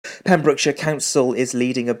Pembrokeshire Council is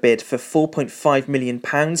leading a bid for £4.5 million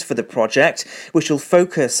for the project, which will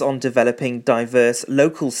focus on developing diverse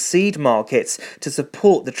local seed markets to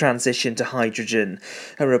support the transition to hydrogen.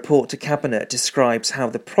 A report to Cabinet describes how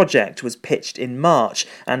the project was pitched in March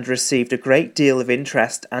and received a great deal of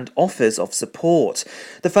interest and offers of support.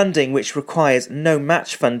 The funding, which requires no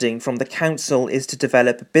match funding from the council, is to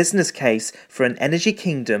develop a business case for an energy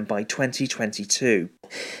kingdom by 2022.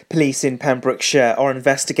 Police in Pembrokeshire are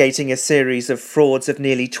investigating a series of frauds of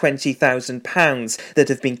nearly £20,000 that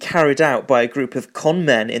have been carried out by a group of con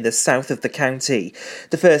men in the south of the county.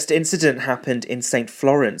 The first incident happened in St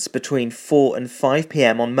Florence between 4 and 5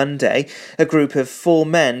 p.m. on Monday. A group of 4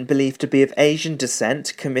 men believed to be of Asian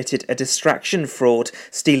descent committed a distraction fraud,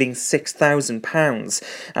 stealing £6,000.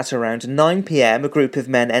 At around 9 p.m, a group of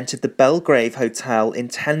men entered the Belgrave Hotel in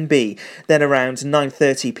Tenby. Then around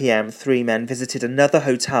 9:30 p.m, 3 men visited another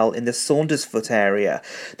hotel in the Saundersfoot area.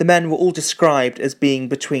 The men were all described as being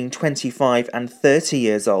between 25 and 30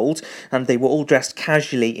 years old, and they were all dressed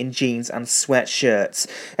casually in jeans and sweatshirts.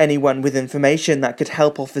 Anyone with information that could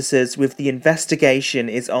help officers with the investigation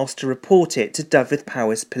is asked to report it to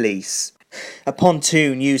Dyfed-Powys Police. A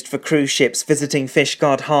pontoon used for cruise ships visiting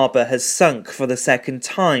Fishguard Harbour has sunk for the second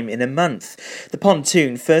time in a month. The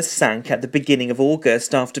pontoon first sank at the beginning of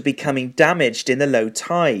August after becoming damaged in the low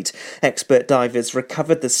tide. Expert divers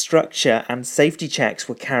recovered the structure and safety checks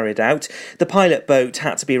were carried out. The pilot boat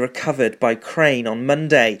had to be recovered by crane on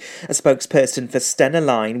Monday. A spokesperson for Stena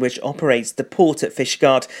Line, which operates the port at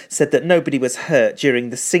Fishguard, said that nobody was hurt during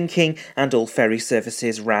the sinking and all ferry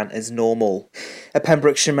services ran as normal. A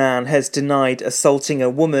Pembrokeshire man has denied assaulting a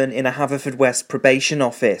woman in a Haverfordwest probation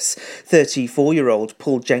office. 34-year-old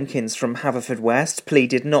Paul Jenkins from Haverfordwest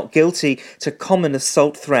pleaded not guilty to common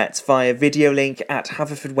assault threats via video link at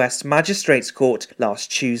Haverfordwest Magistrates Court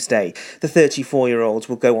last Tuesday. The 34-year-old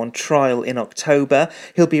will go on trial in October.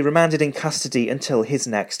 He'll be remanded in custody until his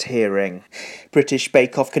next hearing. British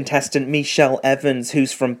Bake Off contestant Michelle Evans,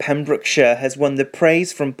 who's from Pembrokeshire, has won the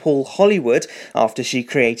praise from Paul Hollywood after she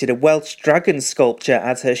created a Welsh dragon sculpture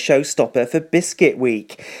as her showstopper for Biscuit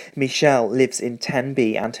Week. Michelle lives in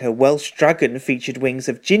Tenby and her Welsh dragon featured wings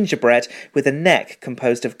of gingerbread with a neck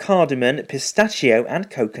composed of cardamom, pistachio and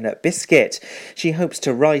coconut biscuit. She hopes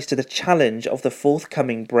to rise to the challenge of the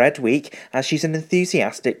forthcoming Bread Week as she's an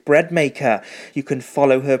enthusiastic bread maker. You can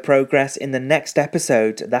follow her progress in the next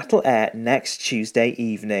episode that'll air next Tuesday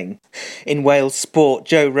evening. In Wales sport,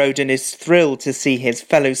 Joe Roden is thrilled to see his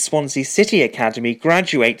fellow Swansea City Academy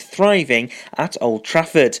graduate thriving at Old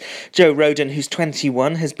Trafford. Joe Roden, who's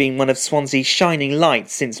 21, has been one of Swansea's shining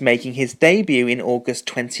lights since making his debut in August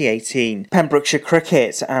 2018. Pembrokeshire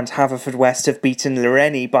Cricket and Haverfordwest have beaten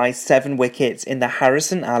Llanelli by 7 wickets in the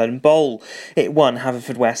Harrison Allen Bowl. It won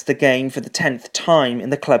Haverfordwest the game for the 10th time in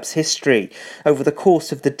the club's history. Over the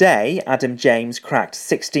course of the day, Adam James cracked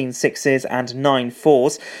 16 sixes and 9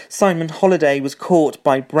 fours. Simon Holliday was caught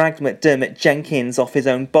by Bragg McDermott Jenkins off his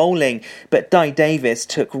own bowling, but Di Davis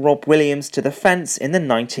took Rob Williams to the fence in the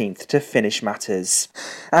 19th to finish matters.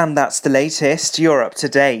 And that's the latest. You're up to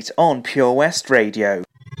date on Pure West Radio.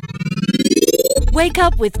 Wake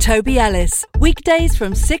up with Toby Ellis. Weekdays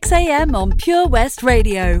from 6 a.m. on Pure West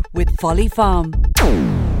Radio with Folly Farm.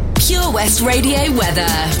 Pure West Radio weather.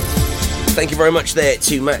 Thank you very much there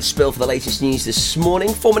to Matt Spill for the latest news this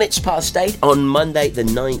morning. 4 minutes past 8 on Monday, the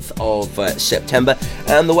 9th of September.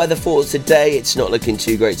 And the weather for today, it's not looking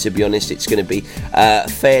too great, to be honest. It's going to be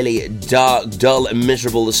fairly dark, dull and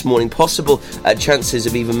miserable this morning. Possible chances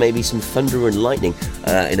of even maybe some thunder and lightning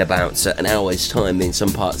in about an hour's time in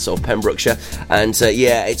some parts of Pembrokeshire. And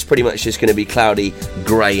it's pretty much just going to be cloudy,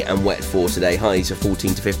 grey and wet for today. Highs of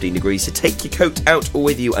 14 to 15 degrees. So take your coat out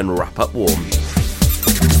with you and wrap up warm.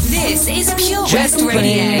 This is Pure West Radio.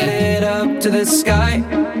 It up to the sky,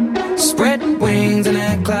 spread wings and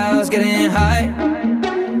the clouds getting high.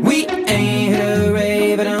 We ain't hit a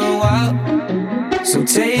rave in a while, so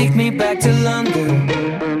take me back to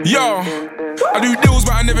London. Yo, I do deals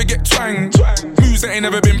but I never get twanged. Moves that ain't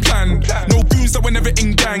never been planned. No goons that were never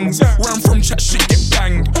in gangs. Where I'm from, chat shit get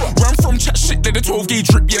banged. Where I'm from, chat shit let the 12 gauge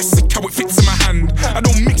drip. Yeah, sick how it fits in my hand. I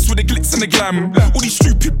don't mix with the glitz and the glam. All these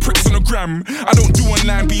stupid pricks on the gram. I don't do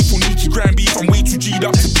online beef or Nikki Gram beef. I'm way too G'd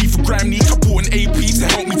up to beef for gram. Need I bought an AP to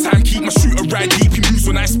help me time keep my shooter ride. Deep he moves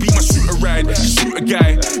when I speak my shooter ride. Shoot a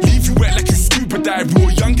guy, leave you wet like you scuba dive. We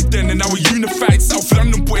were younger then and now we're unified. South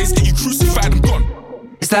London boys get you crucified, I'm gone.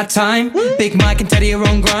 It's that time. Big Mike and Teddy are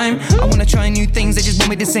on grime. I wanna try new things, they just want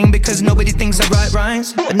me to sing because nobody thinks I write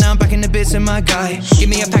rhymes. But now I'm back in the bits of my guy. Give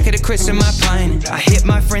me a packet of crisps and my pine. I hit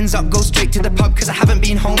my friends up, go straight to the pub cause I haven't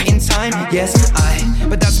been home in time. Yes,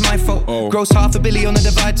 but that's my fault. Gross $500 million on the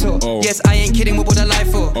Divide tour. Yes, I ain't kidding, what would I lie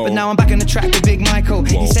for? But now I'm back on the track with Big Michael.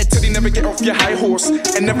 He said, Teddy, never get off your high horse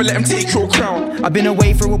and never let him take your crown. I've been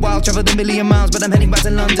away for a while, traveled a million miles, but I'm heading back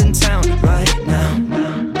to London town right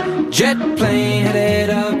now. Jet plane headed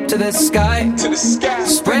up to the sky.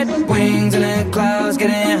 Spread wings in the clouds,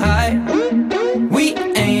 getting high. We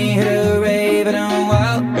ain't hit a rave in a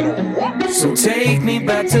while, so take me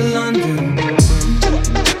back to London.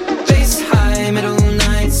 Bass high, middle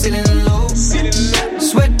night, ceiling low.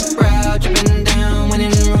 Sweat brow dripping down when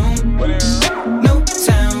in room. No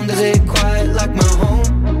town does it quite like my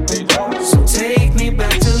home, so take me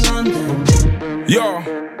back to London. Yo,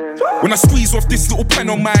 when I squeeze off this little pen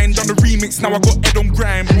on mine, done the remix, now I got Ed on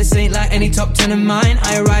grime. And this ain't like any top 10 of mine.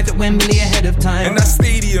 I arrived at Wembley ahead of time. And that's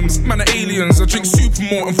stadiums, man are aliens. I drink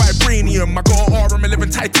Supermalt and Vibranium. I got an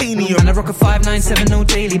RM11 titanium. And I rock a 597 no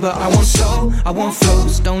daily, but I want soul, I want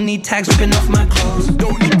flows. Don't need tags ripping off my clothes.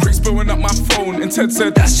 Don't need bricks blowing up my phone. And Ted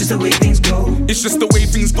said, that's just the way things go. It's just the way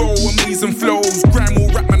things go, amazing flows. Grime or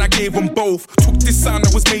rap, man, I gave them both. Took this sound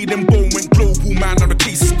that was made in bone, went global, man, now the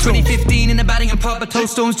case is closed. 2015 in the batting and pub, a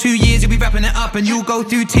toast stones 2 years, you'll be wrapping it up. And you'll go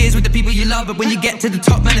through tears with the people you love. But when you get to the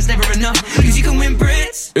top, man, it's never enough. Cause you can win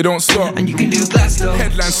Brits, it don't stop. And you can do Glasgow,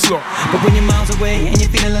 headline slot. But when you're miles away and you're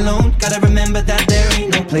feeling alone, gotta remember that there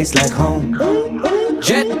ain't no place like home.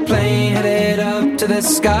 Jet plane headed up to the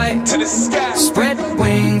sky. Spread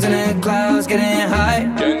wings in the clouds, getting high.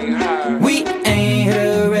 We ain't hit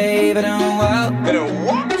a rave in a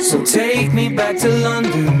while, so take me back to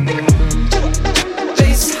London.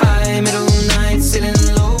 Bass high, middle night, ceiling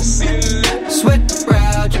low. Sweat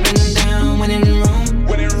brow dripping down when in room.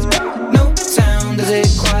 No town does it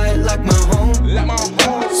quite like my home,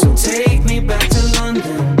 so take me back to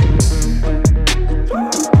London.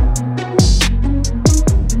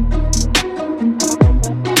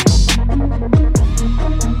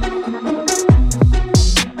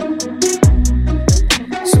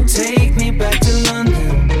 So take me back to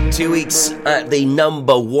London. 2 weeks at the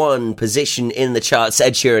number one position in the charts.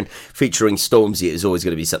 Ed Sheeran featuring Stormzy. It was always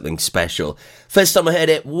going to be something special. First time I heard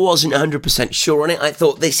it, wasn't 100% sure on it. I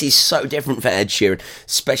thought this is so different for Ed Sheeran,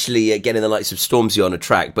 especially getting the likes of Stormzy on a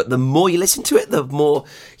track. But the more you listen to it, the more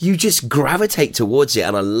you just gravitate towards it,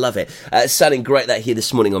 and I love it. Sounding great that here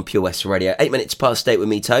this morning on Pure West Radio. 8 minutes past 8 with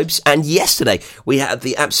me, Tobes. And yesterday we had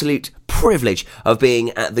the absolute privilege of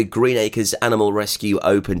being at the Greenacres Animal Rescue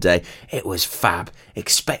Open Day. It was fab.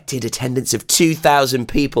 Expected attendance of 2,000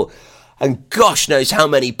 people. And gosh knows how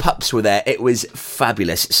many pups were there. It was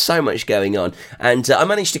fabulous. So much going on. And I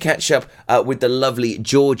managed to catch up with the lovely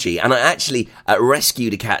Georgie. And I actually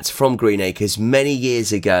rescued a cat from Greenacres many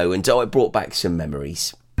years ago. And it brought back some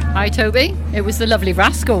memories. Hi, Toby. It was the lovely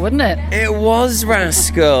Rascal, wasn't it? It was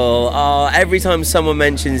Rascal. Oh, every time someone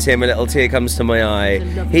mentions him, a little tear comes to my eye.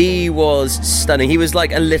 He was stunning. He was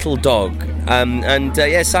like a little dog.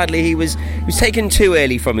 Sadly, he was taken too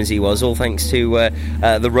early from as he was, all thanks to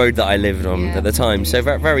the road that I lived on at the time. So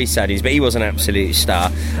very, very sad. But he was an absolute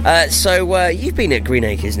star. So you've been at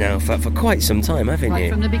Greenacres now for quite some time, haven't you?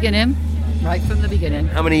 Right from the beginning. Right from the beginning.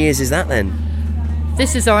 How many years is that then?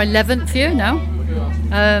 This is our 11th year now.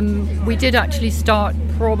 We did actually start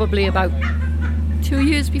probably about 2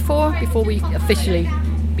 years before we officially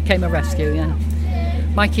became a rescue. Yeah,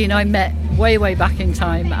 Mikey and I met way back in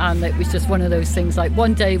time, and it was just one of those things like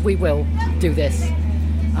one day we will do this,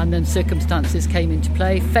 and then circumstances came into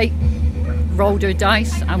play. Fate rolled her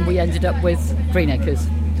dice, and we ended up with Greenacres.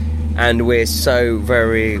 And we're so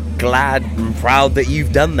very glad and proud that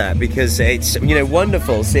you've done that, because it's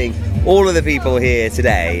wonderful seeing all of the people here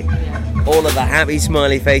today. All of the happy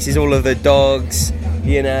smiley faces, all of the dogs,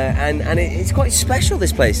 and it's quite special,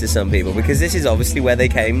 this place, to some people, because this is obviously where they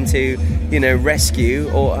came to, rescue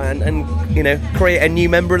and create a new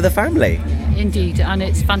member of the family. Indeed, and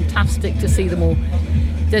it's fantastic to see them all.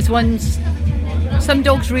 There's some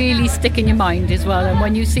dogs really stick in your mind as well, and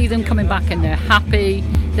when you see them coming back and they're happy,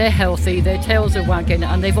 they're healthy, their tails are wagging,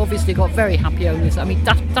 and they've obviously got very happy owners. I mean,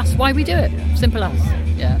 that's why we do it. Simple as,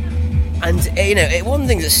 yeah. And, one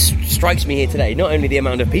thing that strikes me here today, not only the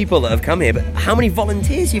amount of people that have come here, but how many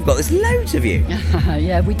volunteers you've got. There's loads of you.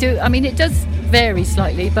 Yeah, we do. I mean, it does vary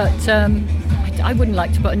slightly, but I wouldn't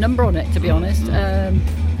like to put a number on it, to be honest.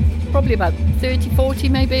 Probably about 30, 40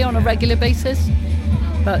 maybe on a regular basis.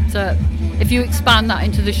 But if you expand that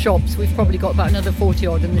into the shops, we've probably got about another 40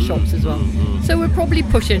 odd in the shops as well. So we're probably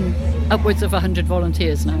pushing upwards of 100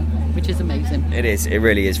 volunteers now, which is amazing. It is. It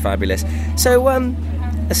really is fabulous. So,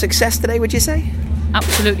 a success today, would you say?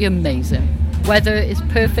 Absolutely amazing. Weather is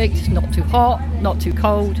perfect, not too hot, not too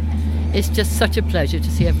cold. It's just such a pleasure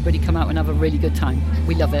to see everybody come out and have a really good time.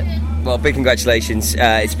 We love it. Well, big congratulations.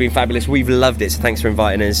 It's been fabulous. We've loved it, so thanks for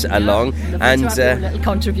inviting us along. And to have your little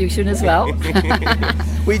contribution as well.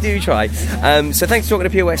 We do try. So thanks for talking to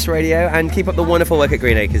Pure West Radio, and keep up the wonderful work at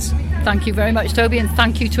Greenacres. Thank you very much, Toby, and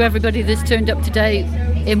thank you to everybody that's turned up today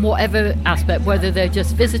in whatever aspect, whether they're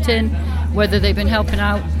just visiting, whether they've been helping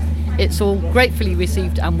out. It's all gratefully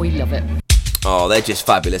received, and we love it. Oh, they're just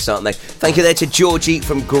fabulous, aren't they? Thank you there to Georgie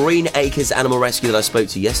from Greenacres Animal Rescue that I spoke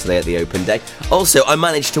to yesterday at the open day. Also, I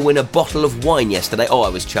managed to win a bottle of wine yesterday. Oh, I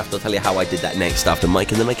was chuffed. I'll tell you how I did that next after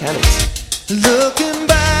Mike and the Mechanics. Looking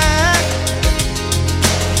back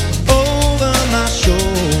over my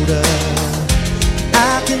shoulder,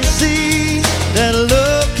 I can see that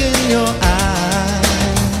look in your eye.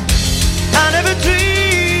 I never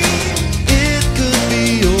dreamed it could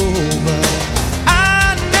be over.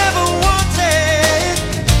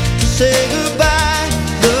 Say goodbye,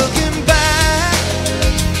 looking back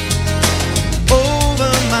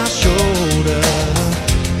over my shoulder,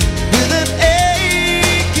 with an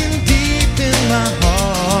aching deep in my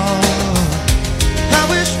heart. I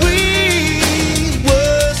wish we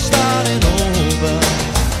were starting over.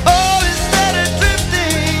 Oh, instead of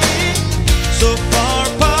drifting so far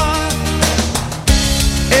apart.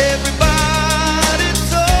 Everybody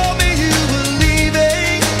told me you were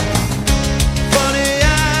leaving. Funny,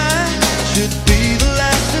 should be the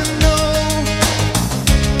last to know.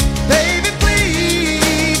 Baby,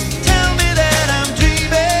 please tell me that I'm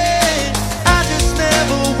dreaming. I just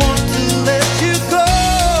never want to let you go.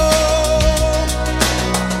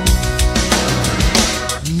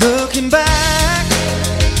 Looking back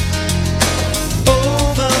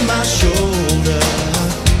over my shoulder,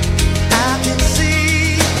 I can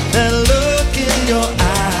see that look in your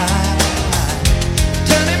eye,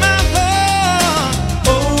 turning my heart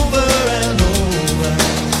over and over.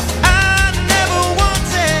 I never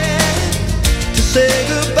wanted to say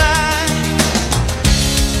goodbye.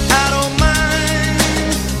 I don't mind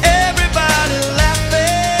everybody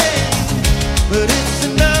laughing, but it's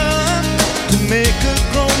enough to make a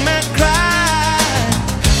grown man cry.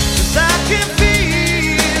 'Cause I can feel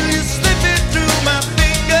you slipping through my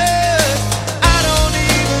fingers. I don't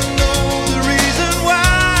even know the reason why.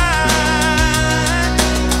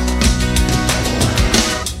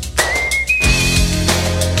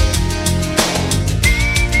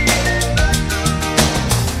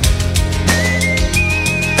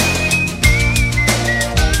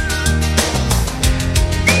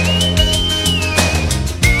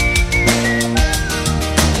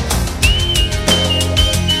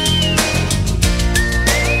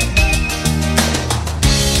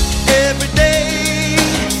 Every day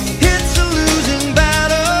it's a losing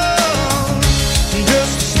battle.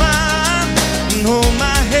 Just smile and hold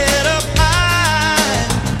my head up high.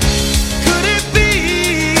 Could it be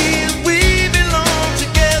we belong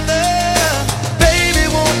together? Baby,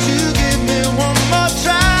 won't you give me one more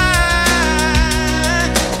try?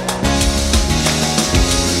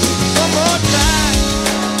 One more try.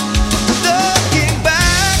 Looking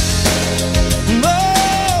back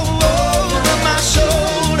over my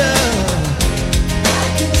shoulder, I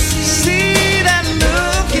can see that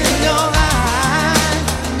look in your eye.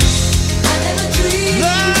 I never dreamed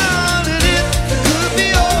that it could be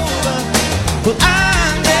over. Well, I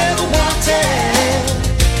never wanted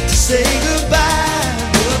to say goodbye.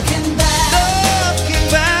 Looking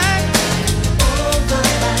back over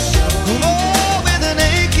my shoulder, oh, with an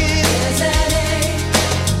aching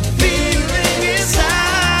feeling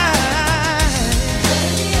inside.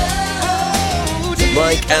 Oh, dear.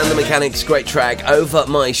 Mike and the Mechanics, great track, Over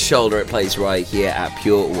My Shoulder. It plays right here at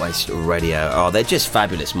Pure West Radio. Oh, they're just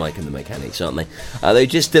fabulous, Mike and the Mechanics, aren't they? They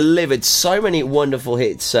just delivered so many wonderful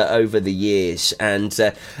hits over the years, and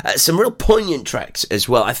some real poignant tracks as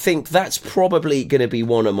well. I think that's probably going to be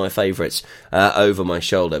one of my favourites, Over My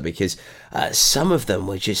Shoulder, because some of them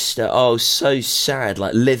were just, so sad,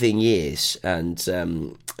 like Living Years, and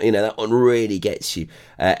that one really gets you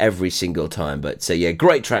every single time. But yeah,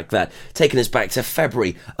 great track that, taking us back to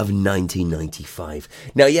February of 1995.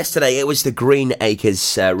 Now, yesterday it was the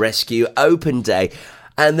Greenacres Rescue Open Day,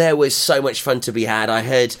 and there was so much fun to be had. I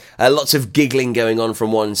heard lots of giggling going on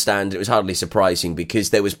from one stand. It was hardly surprising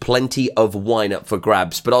because there was plenty of wine up for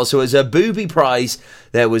grabs, but also as a booby prize,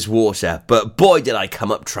 there was water. But boy, did I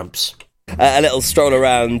come up trumps. a little stroll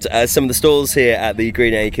around some of the stalls here at the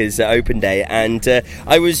Greenacres Open Day, and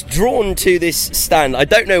I was drawn to this stand. I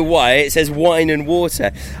don't know why. It says wine and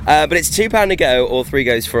water, but it's £2 a go or 3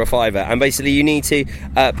 goes for a £5, and basically you need to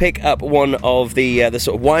pick up one of the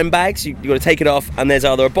sort of wine bags. You've got to take it off, and there's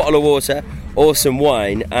either a bottle of water or some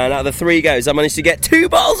wine, and out of the 3 goes I managed to get 2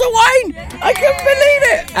 bottles of wine. I couldn't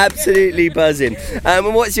believe it. Absolutely buzzing.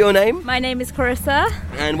 And what's your name? My name is Carissa.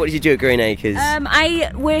 And what did you do at Greenacres?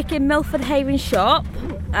 I work in Milford Haven shop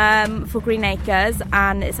for Greenacres,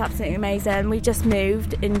 and it's absolutely amazing. We just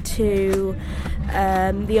moved into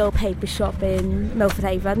the old paper shop in Milford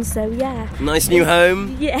Haven, so yeah. Nice new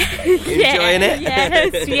home? Yeah. Enjoying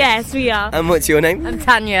it? Yes, we are. And what's your name? I'm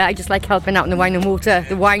Tanya. I just like helping out in the wine and water.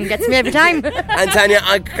 The wine gets me every time. And Tanya,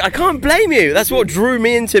 I can't blame you. That's what drew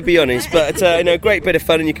me in, to be honest. But great bit of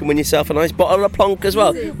fun, and you can win yourself a nice bottle of plonk as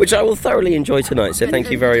well, which I will thoroughly enjoy tonight. So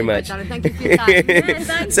thank you very much. Thank you for your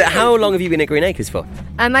time. So how long have you been at Greenacres for?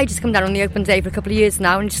 I just come down on the open day for a couple of years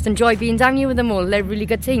now, and just enjoy being down here with them all. They're a really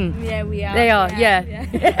good team. Yeah, we are. They are, yeah.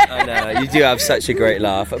 I know, you do have such a great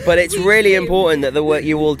laugh. But it's really important that the work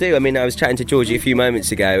you all do. I mean, I was chatting to Georgie a few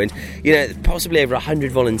moments ago, and possibly over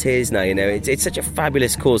 100 volunteers now. It's such a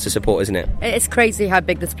fabulous cause to support, isn't it? It's crazy how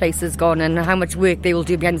big this place has gone and how much work they all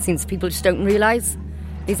do behind the scenes. People just don't realise.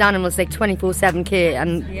 These animals take 24/7 care,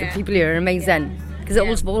 and the people here are amazing because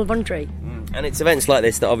it's all voluntary. And it's events like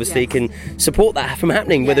this that obviously can support that from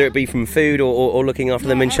happening, whether it be from food or looking after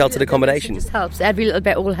them in sheltered accommodation. It just helps. Every little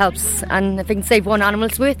bit all helps. And if we can save one animal,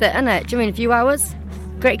 it's worth it, isn't it? Do you mean a few hours?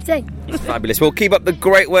 Great day. It's fabulous. Well, keep up the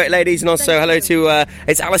great work, ladies, and also hello to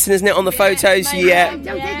it's Alison, isn't it, on the photos? Yeah.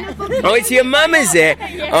 Oh, it's your mum, is it?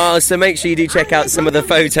 Oh, so make sure you do check out some of the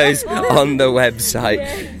photos on the website.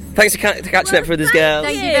 Thanks for catching up with us, girls.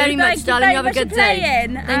 Thank you very much, darling. Have a good day.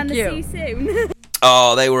 Thank you. See you soon.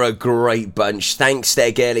 Oh, they were a great bunch. Thanks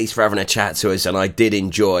to girlies for having a chat to us, and I did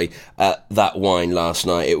enjoy that wine last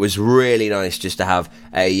night. It was really nice just to have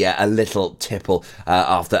a little tipple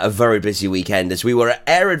after a very busy weekend, as we were at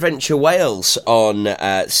Air Adventure Wales on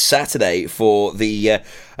Saturday for the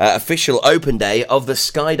official open day of the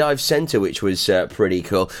Skydive Centre, which was pretty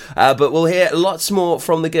cool. But we'll hear lots more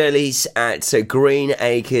from the girlies at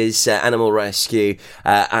Greenacres Animal Rescue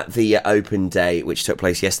at the open day, which took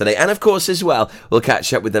place yesterday. And of course, as well, we'll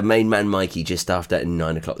catch up with the main man, Mikey, just after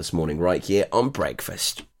 9 o'clock this morning, right here on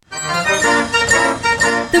Breakfast.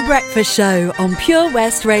 The Breakfast Show on Pure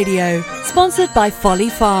West Radio, sponsored by Folly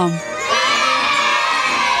Farm.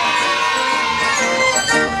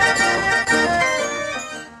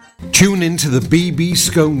 Tune in to the BB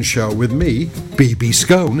Scone Show with me, BB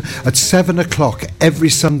Scone, at 7 o'clock every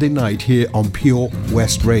Sunday night here on Pure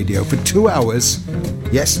West Radio for 2 hours.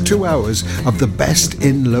 Yes, 2 hours of the best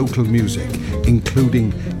in local music,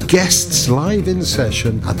 including guests live in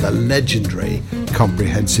session and the legendary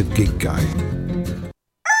Comprehensive Gig Guide.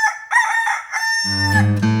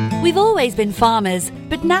 We've always been farmers,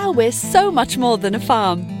 but now we're so much more than a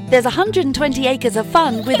farm. There's 120 acres of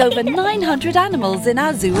fun with over 900 animals in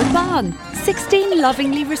our zoo and barn, 16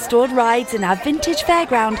 lovingly restored rides in our vintage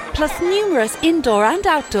fairground, plus numerous indoor and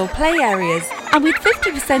outdoor play areas. And with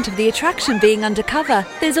 50% of the attraction being undercover,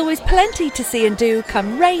 there's always plenty to see and do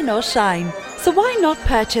come rain or shine. So why not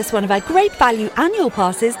purchase one of our great value annual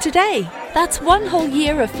passes today? That's 1 whole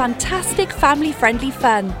year of fantastic family-friendly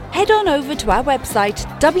fun. Head on over to our website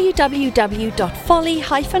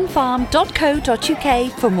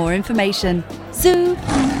www.folly-farm.co.uk for more information. Zoo,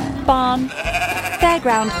 barn,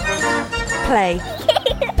 fairground, play.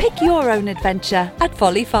 Pick your own adventure at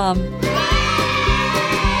Folly Farm.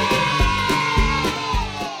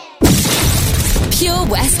 Pure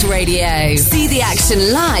West Radio. See the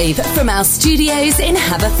action live from our studios in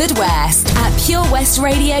Haverfordwest at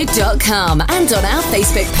purewestradio.com and on our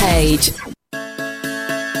Facebook page.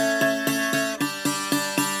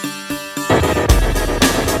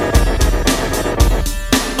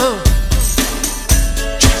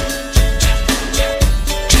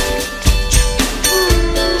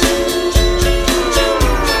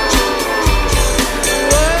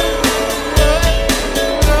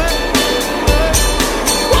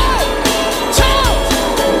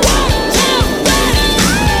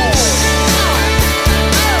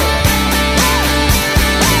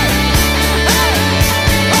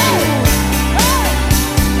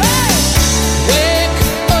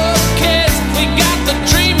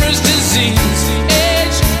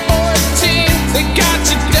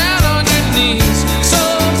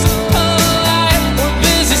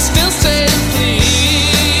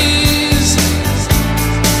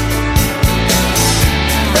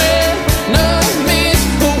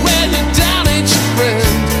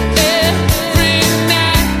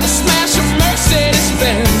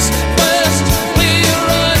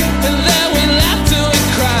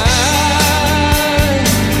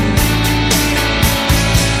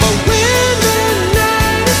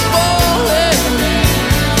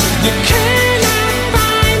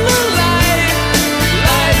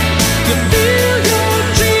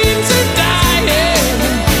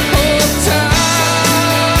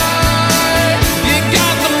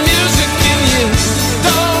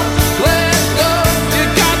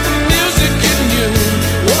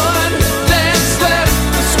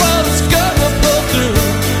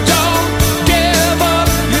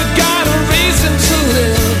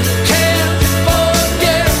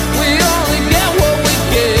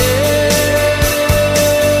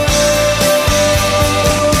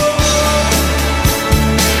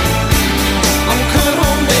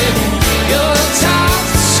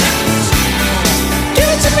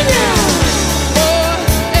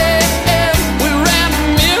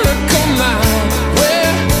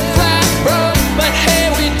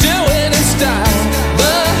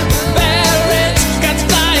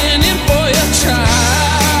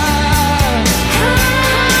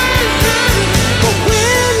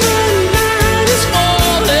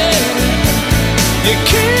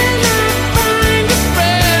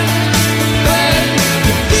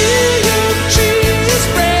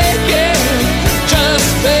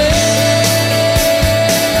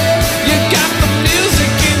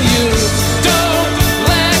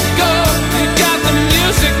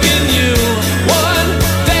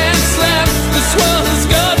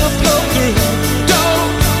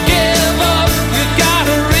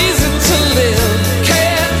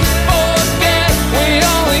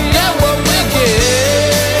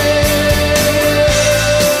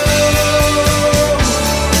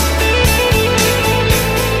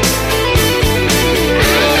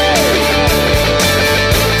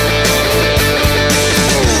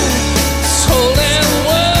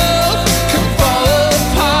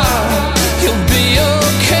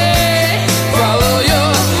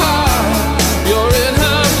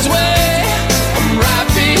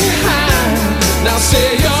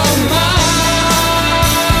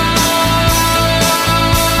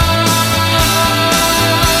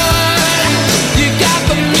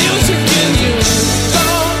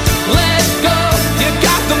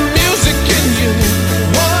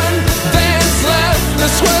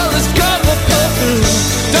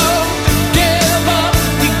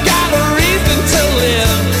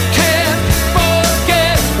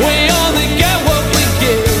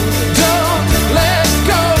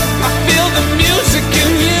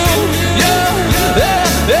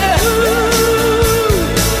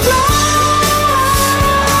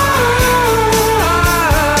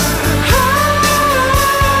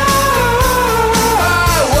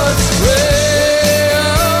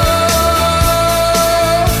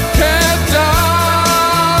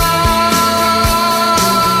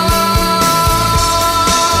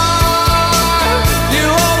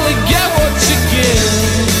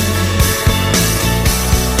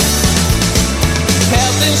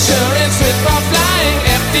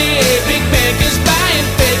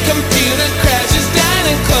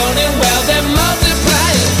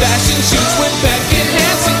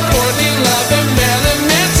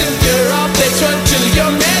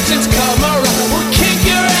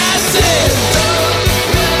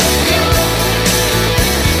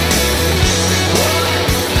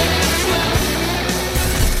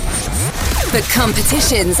 For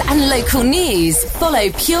competitions and local news,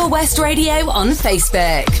 follow Pure West Radio on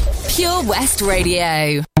Facebook. Pure West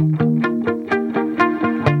Radio.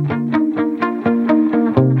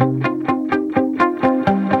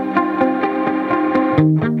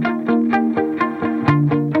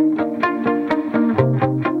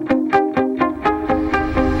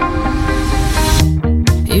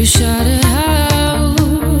 You shout it out,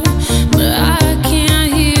 but I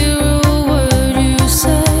can't hear a word you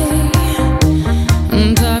say.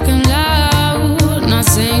 I'm talking loud, not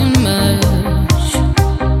saying much.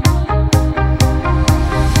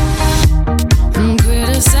 I'm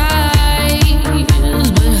criticized,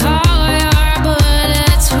 but how your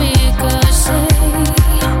bullets ricochet.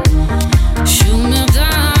 Shoot me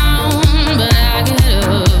down, but I get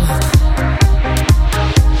up.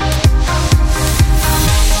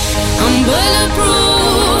 I'm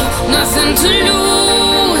bulletproof, nothing to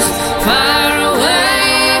lose. Far away,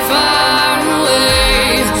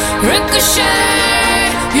 ricochet.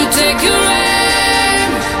 You take your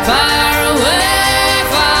aim. Far away.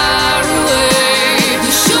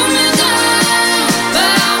 You shoot me down,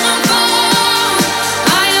 but I won't fall.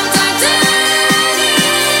 I am titanium.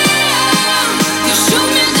 You shoot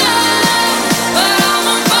me down, but I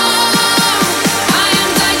won't fall. I am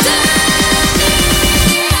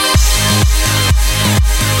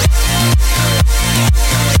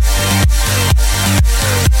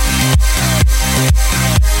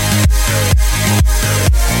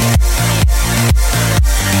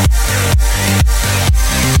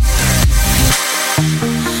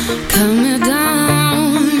Calm me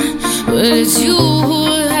down, but it's you who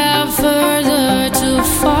have further to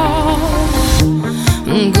fall.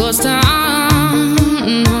 Ghost town,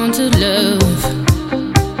 haunted love.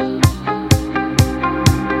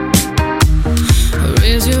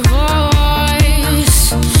 Raise your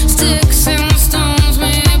voice, sticks and stones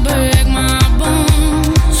may break my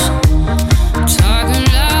bones. Talking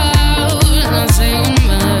loud, not saying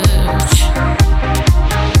much.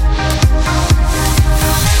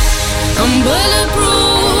 I'm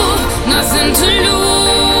bulletproof, nothing to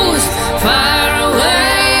lose. Far away,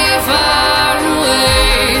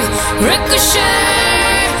 ricochet.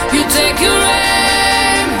 You take your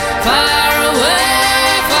aim. Far away.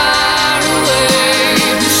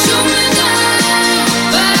 You shoot me down,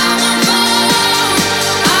 but I won't fall.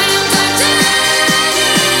 I am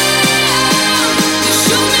titanium. You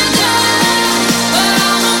shoot me down, but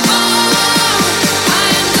I won't fall. I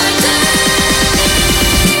am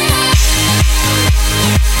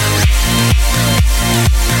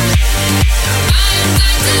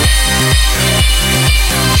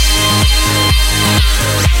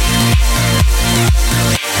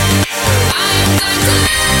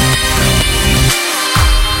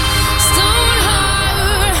Stone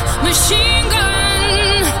heart, machine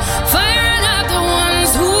gun, firing at the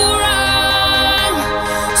ones who run.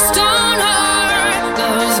 Stone heart,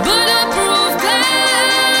 those bulletproof glass.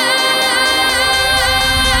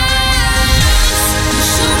 You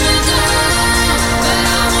shoot me down, but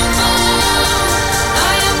I won't fall.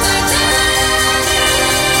 I am titanium.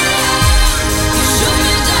 You shoot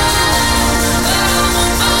me down, but I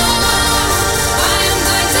won't fall. I am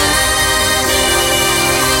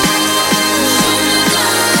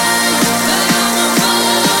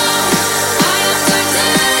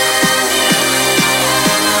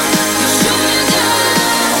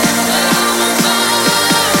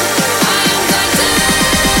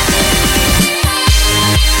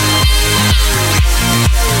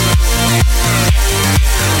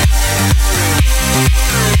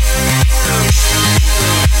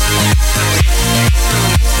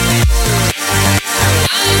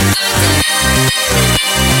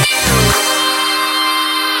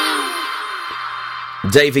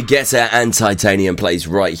David Guetta and Titanium plays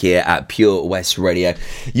right here at Pure West Radio,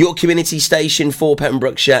 your community station for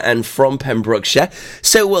Pembrokeshire and from Pembrokeshire.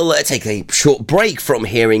 So we'll take a short break from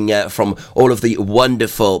hearing from all of the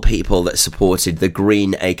wonderful people that supported the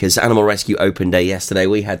Greenacres Animal Rescue Open Day yesterday.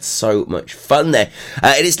 We had so much fun there.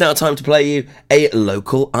 It is now time to play you a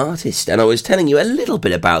local artist, and I was telling you a little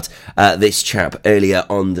bit about this chap earlier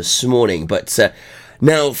on this morning, but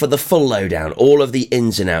now for the full lowdown, all of the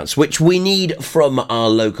ins and outs, which we need from our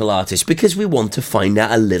local artists, because we want to find out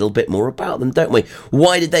a little bit more about them, don't we?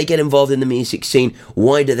 Why did they get involved in the music scene?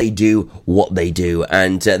 Why do they do what they do?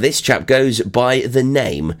 And this chap goes by the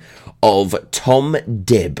name of Tom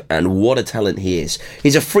Dibb, and what a talent he is.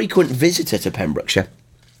 He's a frequent visitor to Pembrokeshire.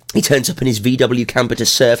 He turns up in his VW camper to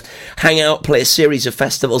surf, hang out, play a series of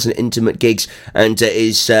festivals and intimate gigs, and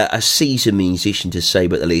is a seasoned musician, to say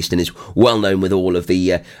but the least, and is well known with all of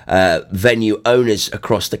the venue owners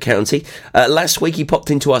across the county. Last week he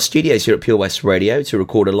popped into our studios here at Pure West Radio to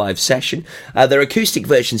record a live session. There are acoustic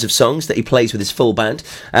versions of songs that he plays with his full band,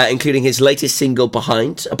 including his latest single,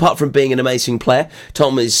 Behind. Apart from being an amazing player,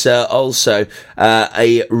 Tom is also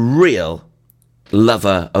a real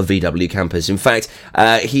lover of VW campers. In fact,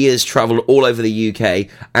 he has travelled all over the UK,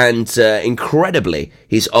 and incredibly,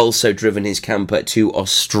 he's also driven his camper to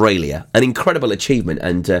Australia. An incredible achievement,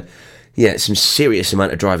 and some serious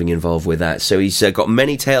amount of driving involved with that. So he's got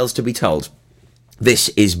many tales to be told. This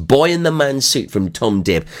is Boy in the Man Suit from Tom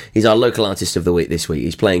Dibb. He's our local artist of the week this week.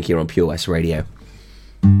 He's playing here on Pure West Radio.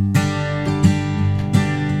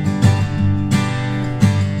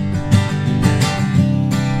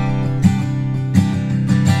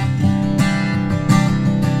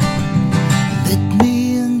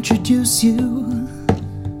 Introduce you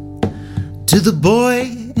to the boy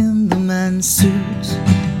in the man suit.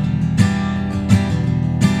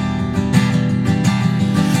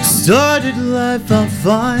 Started life out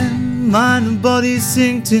fine, mind and body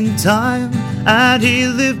synced in time, and he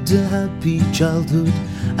lived a happy childhood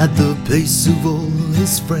at the pace of all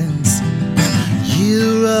his friends.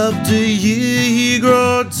 Year after year he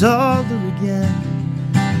grew taller again,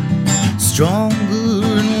 stronger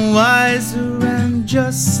and wiser, and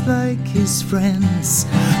just like his friends.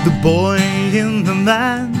 The boy in the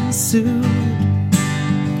man suit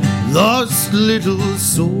lost little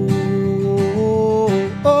soul.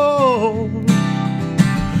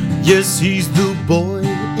 Yes, he's the boy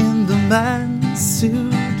in the man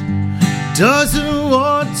suit, doesn't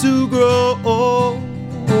want to grow old.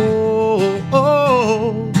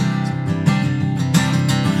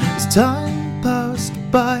 As time passed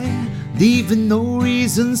by, leaving no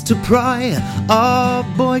reasons to pry, our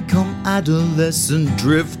boy come adolescent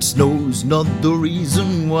drifts, knows not the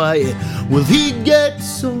reason why. Will he get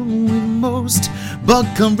so most, but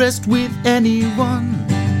can't rest with anyone?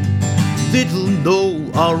 Little know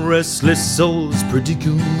our restless souls'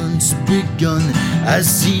 predicaments begun,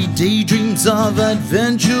 as he daydreams of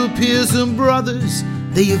adventure, peers and brothers,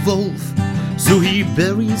 they evolve. So he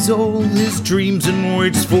buries all his dreams and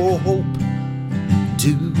waits for hope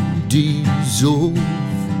to dissolve.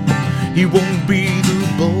 He won't be the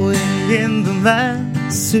boy in the man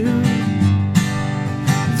suit,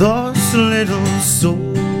 lost little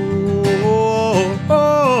soul.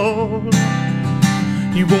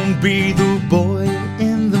 He won't be the boy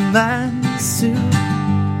in the man suit,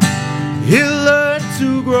 he'll learn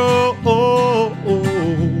to grow old.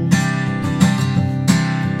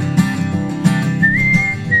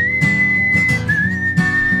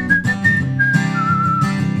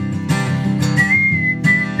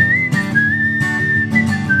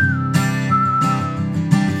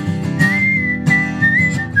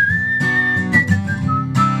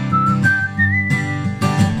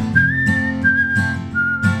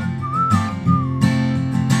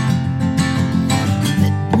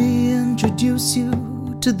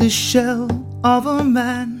 You to the shell of a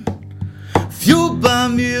man, fueled by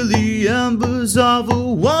merely embers of a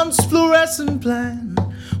once fluorescent plan.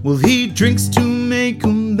 Well, he drinks to make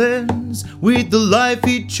amends with the life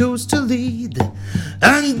he chose to lead,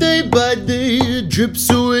 and day by day it drips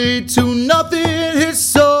away to nothing. His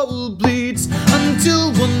soul bleeds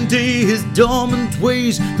until one day his dormant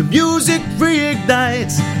ways the music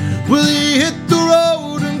reignites. Will he hit the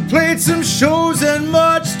road and played some shows, and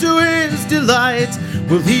much to his delight,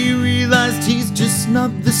 will he realize he's just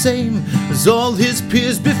not the same as all his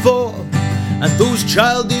peers before? And those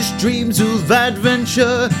childish dreams of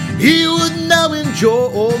adventure he would now enjoy.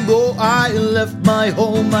 Although I left my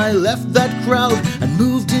home, I left that crowd and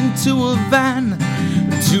moved into a van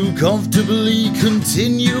to comfortably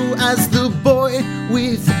continue as the boy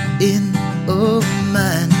within a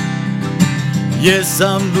man. Yes,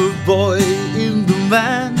 I'm the boy in the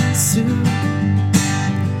man suit,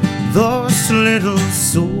 lost little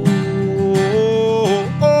soul.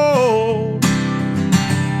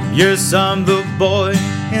 Yes, I'm the boy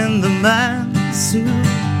in the man suit,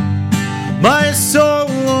 my soul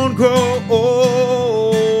won't grow old.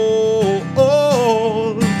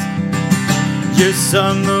 Yes,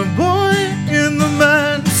 I'm the boy in the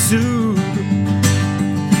man suit,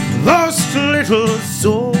 lost little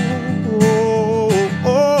soul.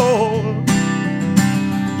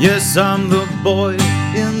 Yes, I'm the boy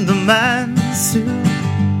in the man suit,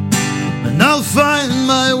 and I'll find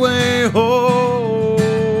my way home.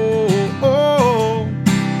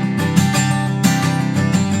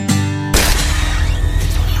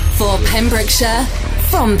 For Pembrokeshire,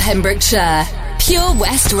 From Pembrokeshire, Pure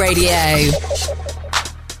West Radio.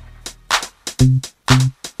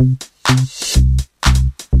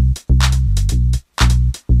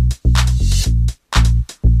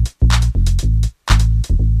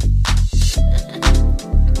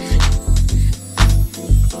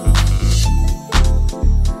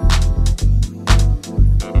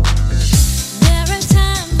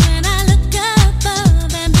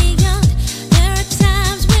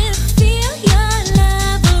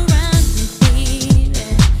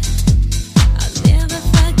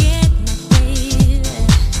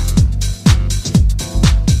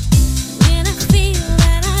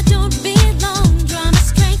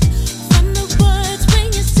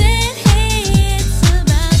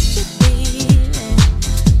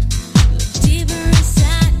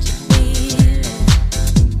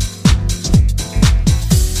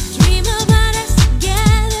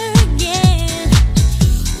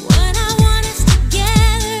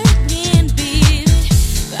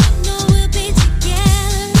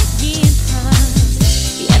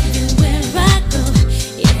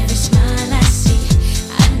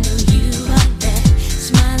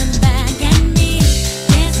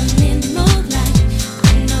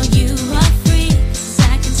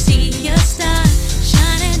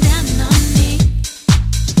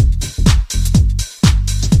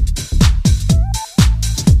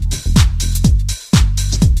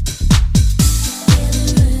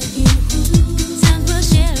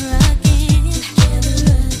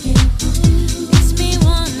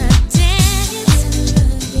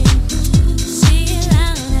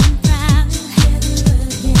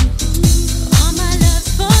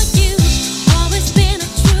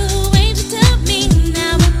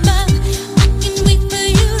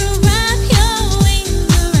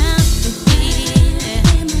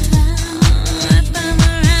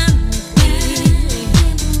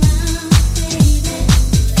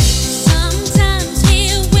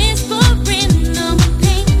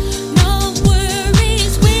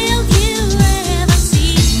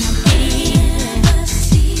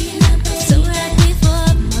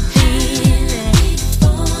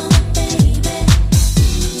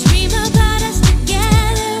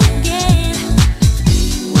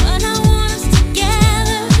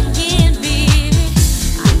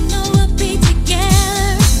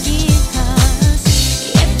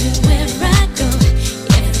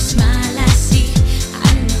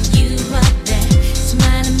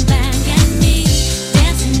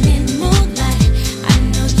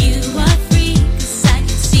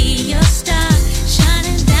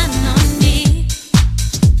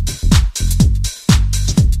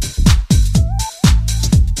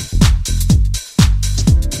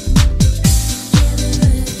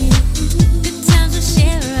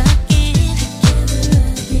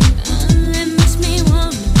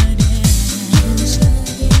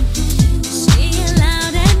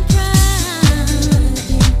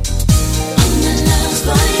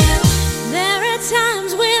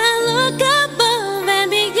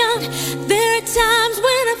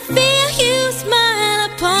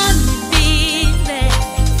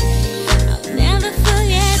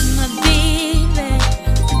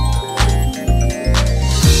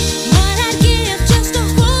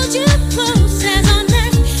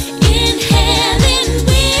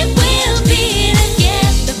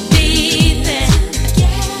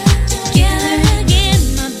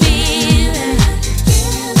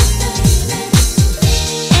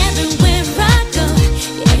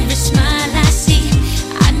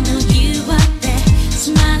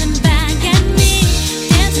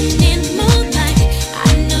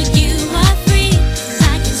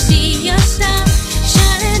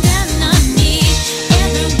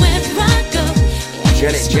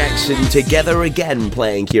 Together Again,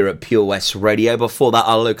 playing here at Pure West Radio. Before that,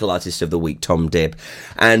 our local artist of the week, Tom Dibb,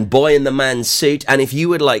 and Boy in the Man Suit. And if you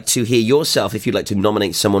would like to hear yourself, if you'd like to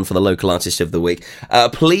nominate someone for the local artist of the week,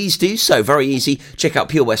 please do so. Very easy. Check out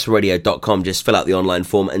purewestradio.com. Just fill out the online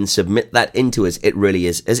form and submit that into us. It really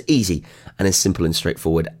is as easy and as simple and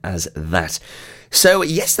straightforward as that. So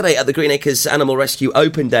yesterday at the Greenacres Animal Rescue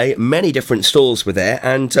Open Day, many different stalls were there,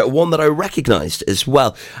 and one that I recognised as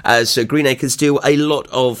well, as Greenacres do a lot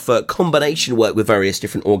of combination work with various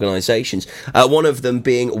different organisations, one of them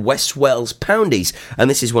being West Wales Poundies, and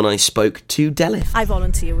this is when I spoke to Delith. I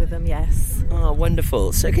volunteer with them, yes. Oh,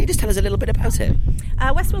 wonderful. So can you just tell us a little bit about it?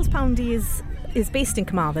 West Wales Poundies is based in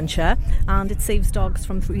Carmarthenshire, and it saves dogs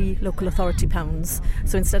from 3 local authority pounds.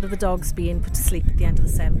 So instead of the dogs being put to sleep at the end of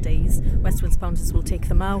the 7 days, West Wales Pounders will take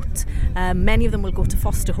them out. Many of them will go to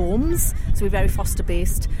foster homes, so we're very foster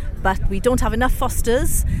based, but we don't have enough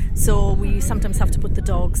fosters, so we sometimes have to put the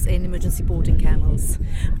dogs in emergency boarding kennels,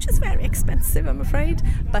 which is very expensive, I'm afraid.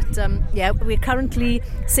 But we're currently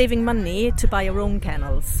saving money to buy our own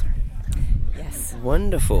kennels. Yes.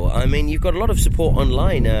 Wonderful. I mean, you've got a lot of support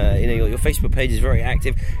online. Your Facebook page is very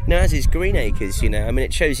active. As is Greenacres.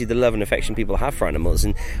 It shows you the love and affection people have for animals,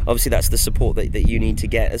 and obviously that's the support that you need to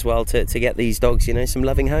get as well to get these dogs, some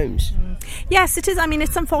loving homes. Yes, it is. I mean,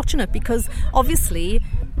 it's unfortunate because obviously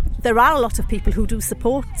there are a lot of people who do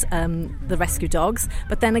support the rescue dogs,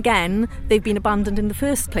 but then again, they've been abandoned in the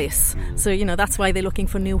first place. So, that's why they're looking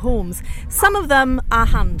for new homes. Some of them are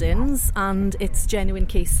hand-ins, and it's genuine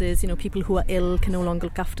cases, people who are ill can no longer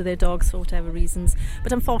look after their dogs for whatever reasons.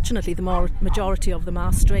 But unfortunately, the majority of them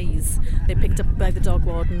are strays. They're picked up by the dog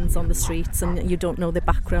wardens on the streets, and you don't know their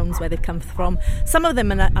backgrounds, where they come from. Some of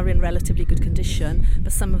them are in relatively good condition,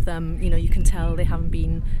 but some of them, you can tell they haven't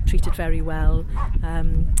been treated very well.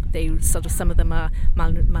 Some of them are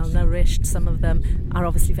malnourished, some of them are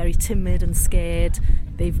obviously very timid and scared.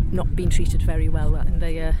 They've not been treated very well in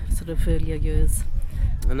their earlier years.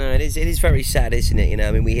 I know, it is very sad, isn't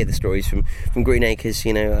it? We hear the stories from Greenacres,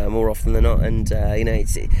 more often than not, and,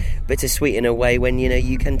 it's bittersweet in a way when,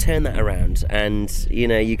 you can turn that around and,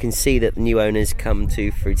 you can see that new owners come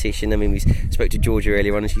to fruition. We spoke to Georgia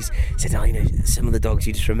earlier on and she said, some of the dogs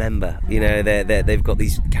you just remember, they've got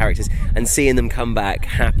these characters, and seeing them come back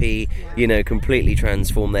happy, completely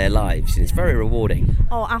transform their lives, and it's very rewarding.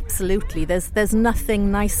 Oh, absolutely. There's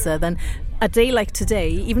nothing nicer than a day like today.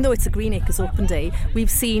 Even though it's a Greenacres open day, we've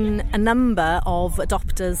seen a number of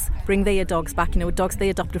adopters bring their dogs back, dogs they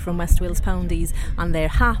adopted from West Wales Poundies, and they're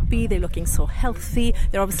happy, they're looking so healthy,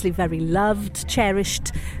 they're obviously very loved,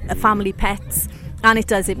 cherished, family pets. And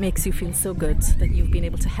it makes you feel so good that you've been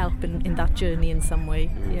able to help in that journey in some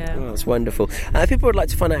way. Yeah. Oh, that's wonderful. If people would like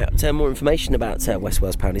to find out more information about West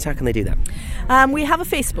Wales Poundies, how can they do that? We have a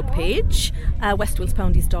Facebook page, West Wales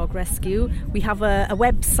Poundies Dog Rescue. We have a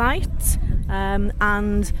website,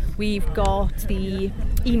 and we've got the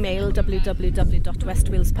email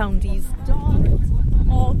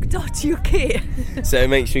www.westwalespoundies.org.uk. So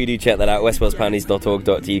make sure you do check that out,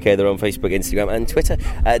 westwalespoundies.org.uk. They're on Facebook, Instagram and Twitter.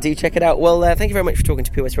 Do check it out. Well, thank you very much for talking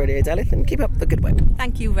to Pure West Radio, Dalith, and keep up the good work.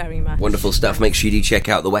 Thank you very much. Wonderful stuff. Make sure you do check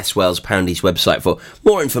out the West Wales Poundies website for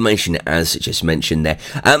more information, as just mentioned there.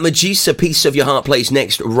 Medusa, Piece of Your Heart plays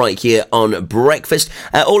next right here on Breakfast.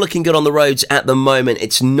 All looking good on the roads at the moment.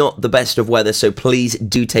 It's not the best of weather, so please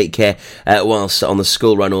do take care whilst on the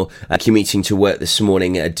school run or commuting to work this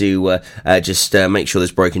morning. Just make sure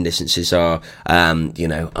those broken distances are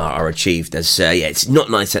achieved. As it's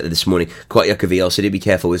not nice out there this morning, quite yuck of EL, so do be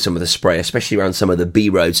careful with some of the spray, especially around some of the B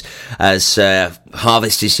roads, as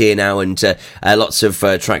harvest is here now, and lots of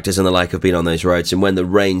tractors and the like have been on those roads, and when the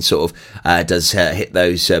rain sort of does hit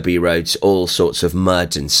those B roads, all sorts of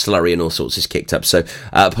mud and slurry and all sorts is kicked up. So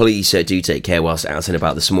please do take care whilst out and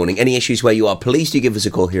about this morning. Any issues where you are, please do give us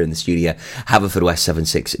a call here in the studio, Haverfordwest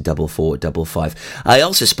 764455. I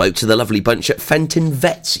also spoke to the lovely bunch at Fenton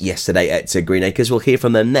Vets yesterday at Greenacres. We'll hear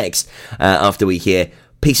from them next after we hear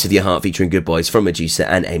Piece of Your Heart featuring Good Boys from Medusa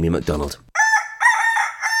and Amy McDonald.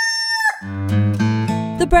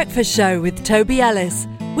 The Breakfast Show with Toby Ellis.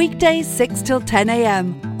 Weekdays 6 till 10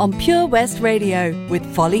 a.m. on Pure West Radio with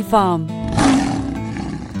Folly Farm.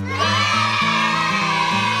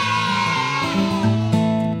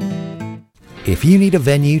 If you need a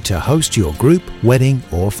venue to host your group, wedding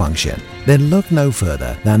or function, then look no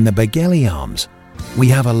further than the Begelly Arms. We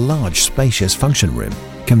have a large, spacious function room,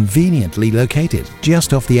 conveniently located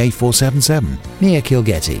just off the A477 near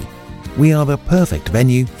Kilgetty. We are the perfect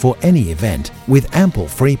venue for any event with ample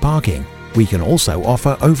free parking. We can also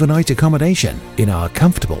offer overnight accommodation in our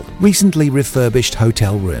comfortable, recently refurbished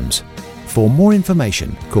hotel rooms. For more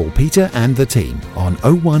information, call Peter and the team on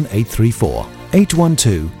 01834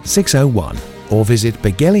 812 601 or visit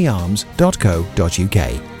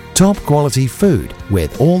begellyarms.co.uk. Top quality food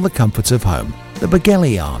with all the comforts of home. The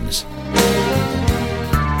Begelly Arms.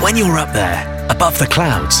 When you're up there, above the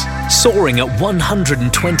clouds, soaring at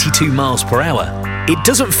 122 miles per hour, it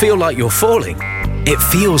doesn't feel like you're falling. It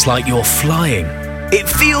feels like you're flying. It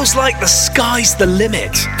feels like the sky's the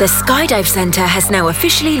limit. The Skydive Centre has now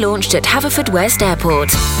officially launched at Haverfordwest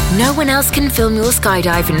Airport. No one else can film your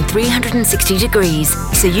skydive in 360 degrees,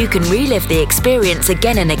 so you can relive the experience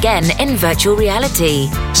again and again in virtual reality.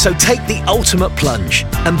 So take the ultimate plunge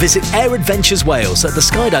and visit Air Adventures Wales at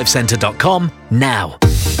theskydivecentre.com now.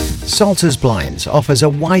 Salters Blinds offers a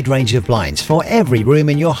wide range of blinds for every room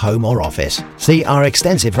in your home or office. See our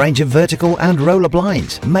extensive range of vertical and roller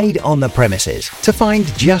blinds made on the premises to find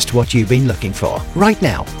just what you've been looking for. Right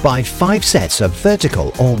now, buy 5 sets of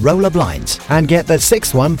vertical or roller blinds and get the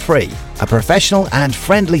 6th one free. A professional and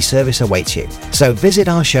friendly service awaits you. So visit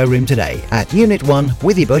our showroom today at Unit 1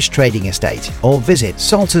 Withybush Trading Estate or visit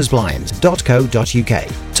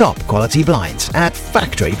saltersblinds.co.uk. Top quality blinds at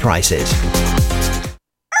factory prices.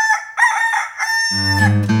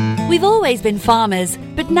 We've always been farmers,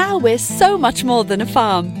 but now we're so much more than a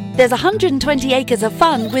farm. There's 120 acres of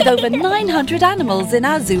fun with over 900 animals in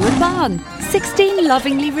our zoo and barn. 16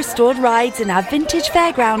 lovingly restored rides in our vintage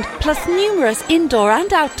fairground, plus numerous indoor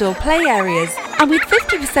and outdoor play areas. And with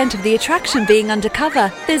 50% of the attraction being undercover,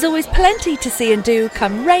 there's always plenty to see and do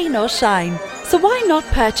come rain or shine. So why not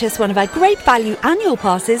purchase one of our great value annual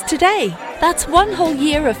passes today? That's one whole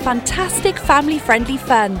year of fantastic family-friendly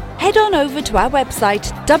fun. Head on over to our website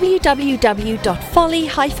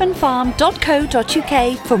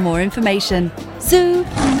www.folly-farm.co.uk for more information. Zoo,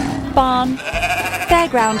 barn,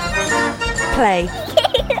 fairground, play.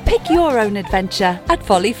 Pick your own adventure at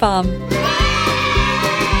Folly Farm.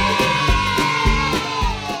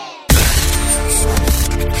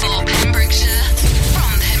 For Pembrokeshire,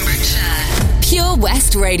 from Pembrokeshire, Pure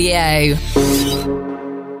West Radio.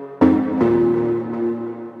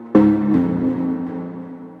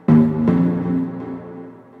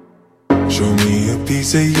 Show me a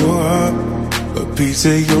piece of your heart, a piece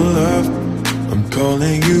of your love. I'm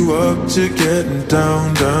calling you up to getting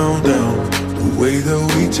down, down, down. The way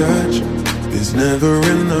that we touch is never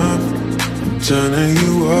enough. I'm turning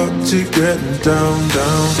you up to getting down,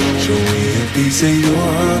 down. Show me a piece of your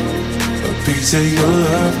heart, a piece of your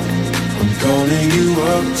love. I'm calling you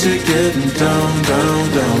up to getting down,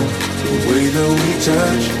 down, down. The way that we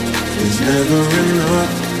touch is never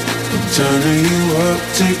enough. I'm turning you up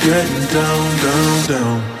to getting down, down,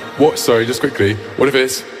 down. What? Sorry, just quickly. What if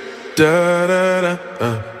it's da da da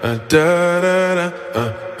da da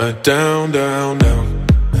da down, down, down.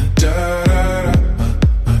 Da da da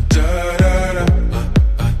da da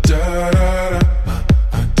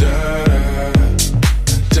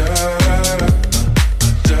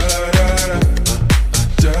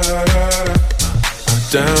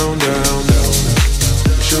down, down, down.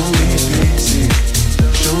 Show me pity,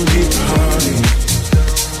 show me party.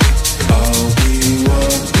 I'll be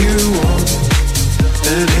what you want,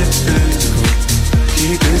 and it's physical.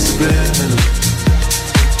 Keep it subliminal.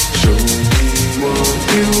 Show me what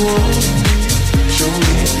you want. Show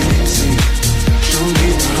me pity, show me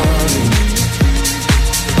party.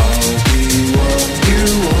 I'll be what you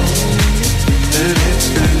want, and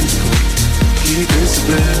it's physical. Keep it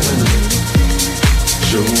subliminal.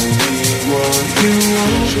 Show me what you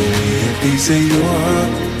want. Show me a piece of your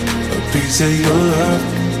heart, a piece of your love.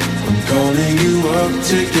 I'm calling you up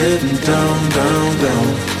to getting down, down, down.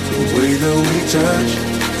 The way that we touch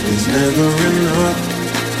is never enough.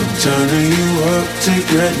 I'm turning you up to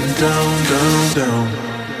getting down, down, down.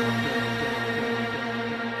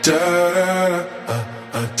 Da da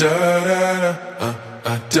da da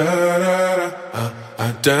da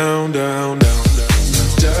down, down, down.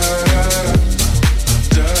 Da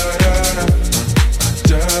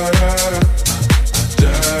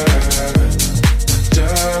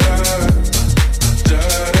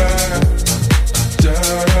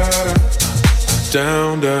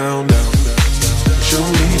down, down, down. Show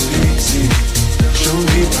me pity, show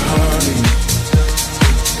me party.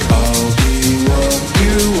 I'll be what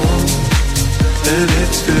you want, and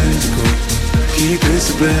it's physical. Keep it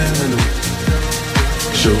subliminal.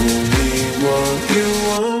 Show me what you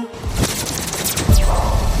want.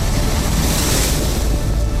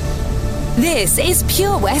 This is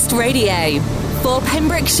Pure West Radio. For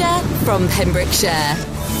Pembrokeshire, from Pembrokeshire.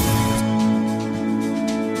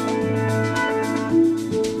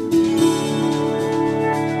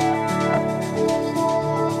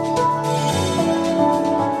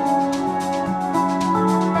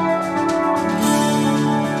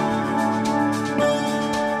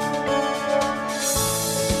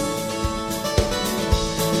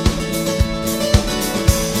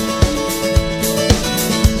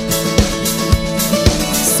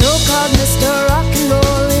 So-called Mr. Rock and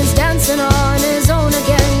Roll is dancing on his own again.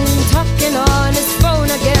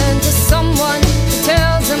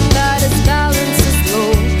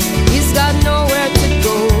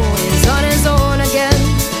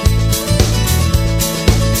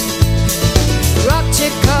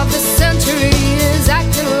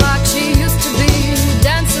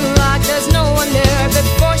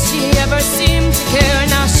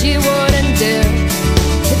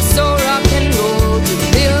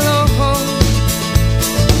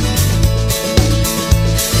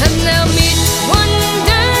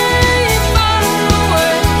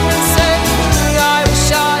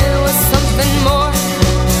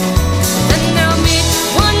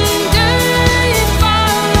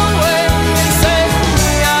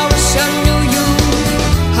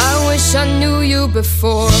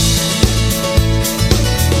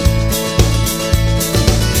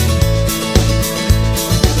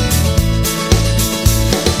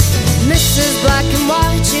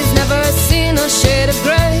 shade of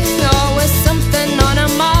grey, always something on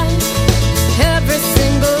her mind. Every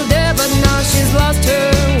single day, but now she's lost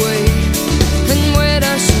her way. And where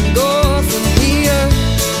does she go from here?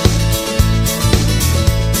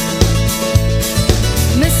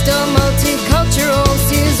 Mr. Multicultural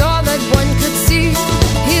sees all that one could see.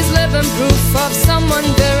 He's living proof of someone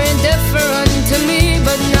very different to me,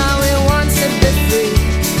 but now he wants to be free,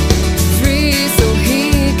 free so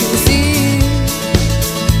he can see.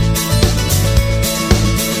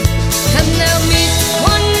 And they'll meet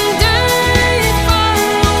one day far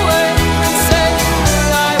away and say,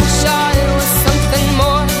 I wish I was something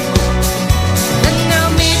more. And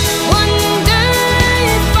they'll meet one day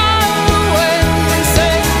far away and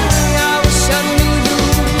say, I wish I knew you,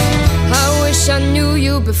 I wish I knew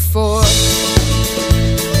you before.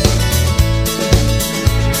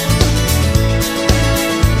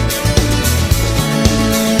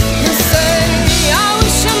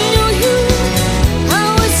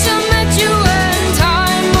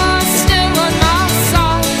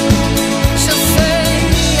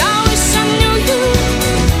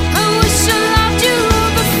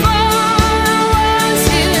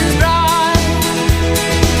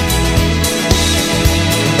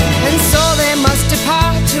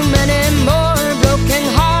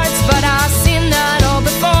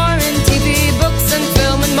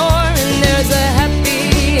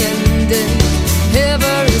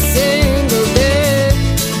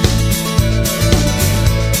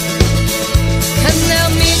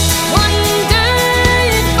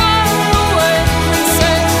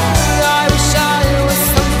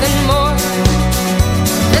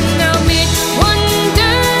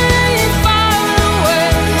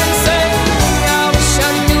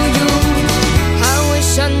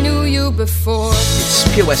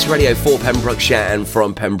 Pure West Radio for Pembrokeshire and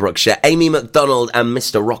from Pembrokeshire, Amy McDonald and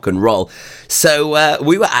Mr. Rock and Roll. So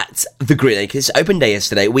we were at the Greenacres open day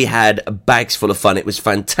yesterday. We had bags full of fun. It was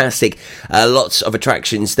fantastic. Lots of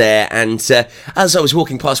attractions there. And as I was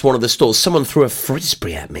walking past one of the stalls, someone threw a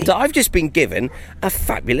frisbee at me. So I've just been given a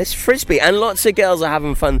fabulous frisbee, and lots of girls are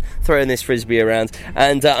having fun throwing this frisbee around.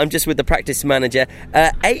 And I'm just with the practice manager,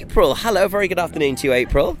 April. Hello, very good afternoon to you,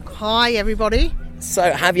 April. Hi, everybody.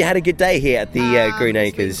 So, have you had a good day here at the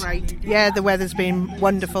Greenacres? Great. Yeah, the weather's been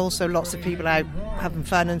wonderful, so lots of people out having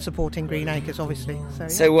fun and supporting Greenacres, obviously.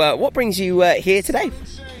 So what brings you here today?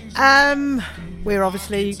 We're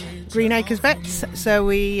obviously Greenacres vets, so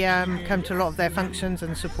we come to a lot of their functions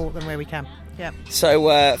and support them where we can. Yeah.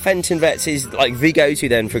 So Fenton Vets is like the go-to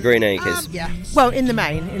then for Greenacres? Yeah. Well, in the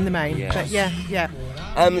main. Yeah. But yeah.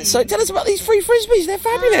 So tell us about these free frisbees. They're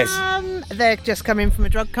fabulous. They're just coming from a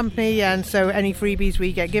drug company, and so any freebies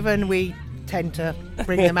we get given, we tend to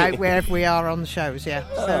bring them out wherever we are on the shows. Yeah.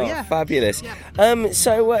 So yeah. Fabulous. Yeah.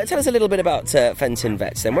 So tell us a little bit about Fenton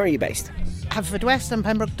Vets. Then where are you based? Haverfordwest and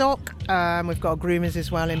Pembroke Dock. We've got groomers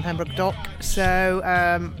as well in Pembroke Dock. So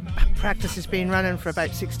practice has been running for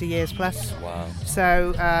about 60 years plus. Wow.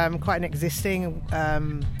 So quite an existing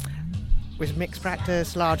with mixed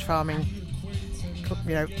practice, large farming.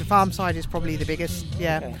 You know, the farm side is probably the biggest.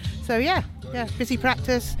 Yeah. Okay. So yeah, busy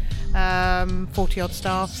practice. 40 odd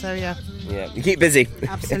staff. So yeah. Yeah, you keep busy.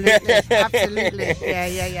 Absolutely.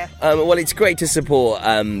 Yeah. Well, it's great to support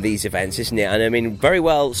these events, isn't it? And I mean, very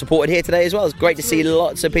well supported here today as well. It's great to see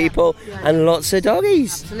lots of people and lots of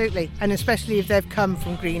doggies. Absolutely, and especially if they've come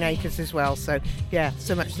from Greenacres as well. So yeah,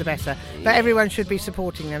 so much the better. But everyone should be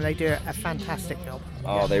supporting them. They do a fantastic job.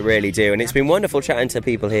 Oh, they really do. And it's been wonderful chatting to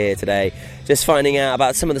people here today, just finding out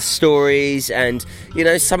about some of the stories, and you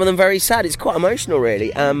know, some of them very sad. It's quite emotional,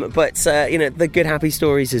 really. But you know, the good, happy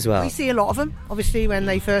stories as well. We see a lot of them, obviously, when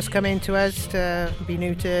they first come into us to be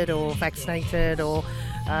neutered or vaccinated, or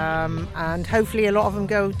and hopefully a lot of them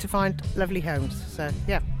go to find lovely homes. So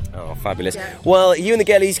yeah. Oh, fabulous. Yeah. Well, you and the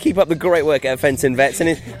girlies keep up the great work at Fenton Vets, and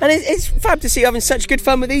it's fab to see you having such good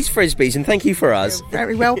fun with these frisbees, and thank you for us. You're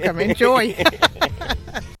very welcome. Enjoy.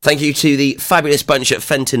 Thank you to the fabulous bunch at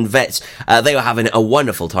Fenton Vets. They were having a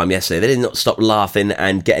wonderful time yesterday. They did not stop laughing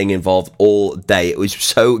and getting involved all day. It was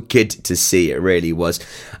so good to see. It really was.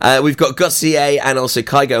 We've got Gossier and also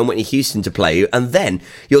Kygo and Whitney Houston to play you. And then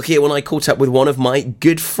you'll hear when I caught up with one of my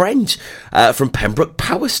good friends from Pembroke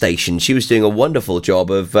Power Station. She was doing a wonderful job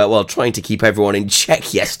of, trying to keep everyone in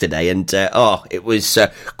check yesterday. And, it was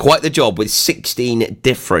quite the job with 16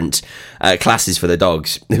 different classes for the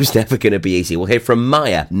dogs. It was never going to be easy. We'll hear from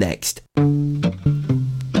Maya next.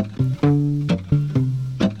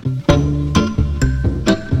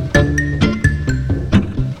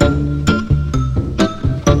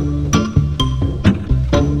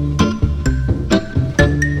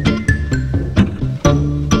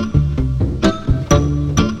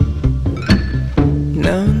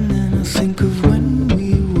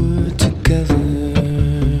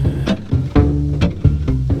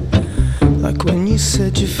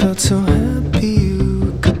 so happy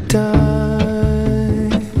you could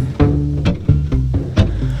die.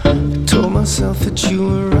 I told myself that you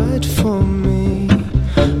were right for me,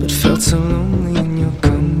 but felt so lonely in your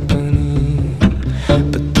company.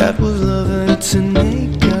 But that was love and it's an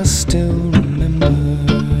ache I still remember.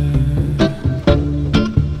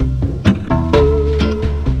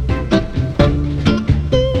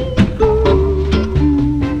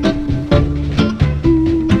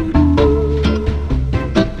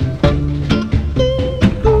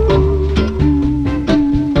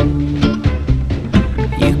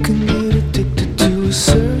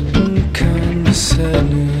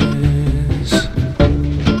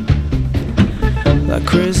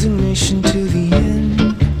 Resignation to the end,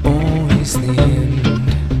 always the end.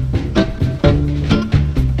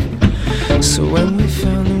 So when we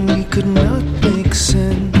found that we could not make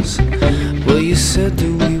sense, well, you said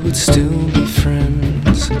that we would still be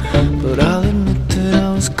friends. But I'll admit that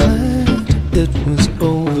I was glad it was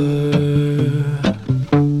over.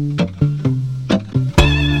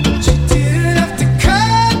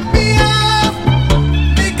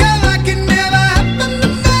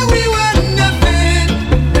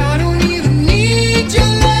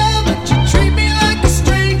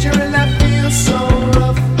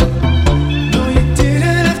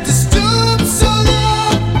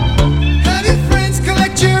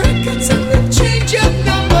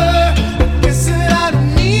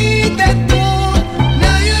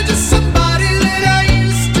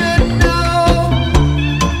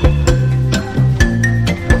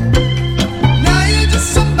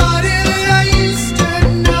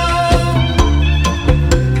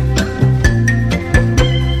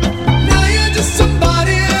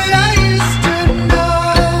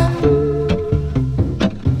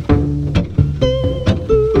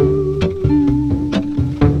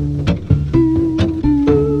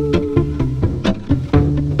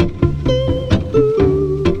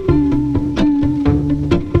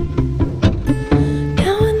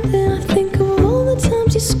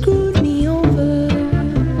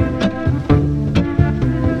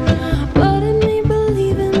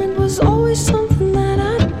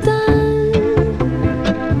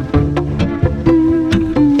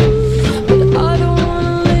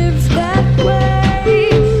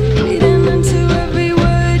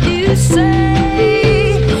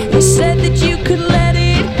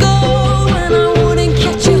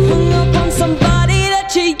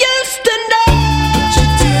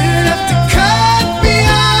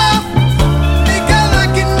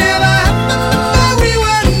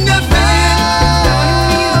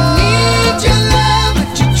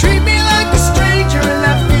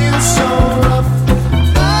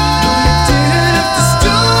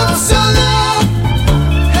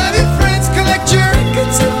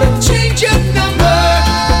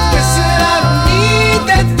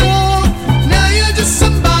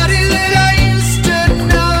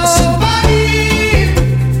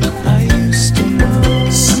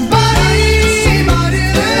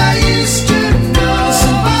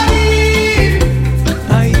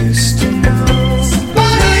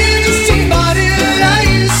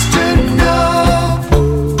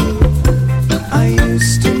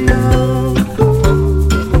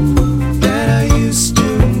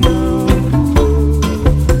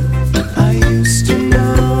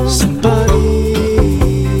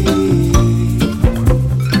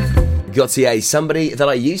 Somebody that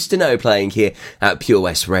I used to know, playing here at Pure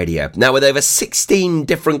West Radio. Now, with over 16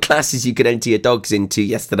 different classes you could enter your dogs into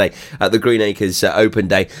yesterday at the Greenacres Open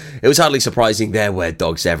Day, it was hardly surprising there were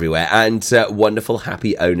dogs everywhere, and wonderful,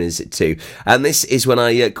 happy owners too. And this is when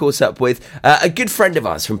I caught up with a good friend of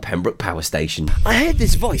ours from Pembroke Power Station. I heard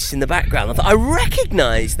this voice in the background. I thought, I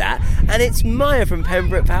recognise that, and it's Maya from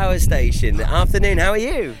Pembroke Power Station. Afternoon, how are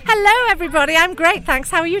you? Hello, everybody. I'm great, thanks.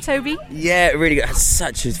 How are you, Toby? Yeah, really good.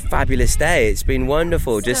 Such a fabulous day. It's been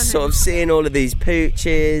wonderful, just sort of seeing all of these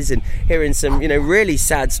pooches and hearing some, really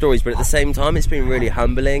sad stories, but at the same time it's been really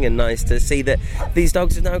humbling and nice to see that these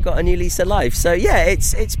dogs have now got a new lease of life. So yeah,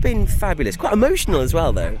 it's been fabulous. Quite emotional as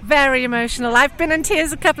well, though. Very emotional. I've been in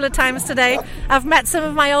tears a couple of times today. I've met some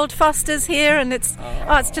of my old fosters here, and it's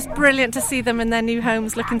just brilliant to see them in their new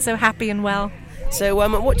homes looking so happy and well. So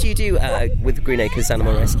what do you do with Greenacres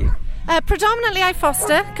Animal Rescue? Predominantly I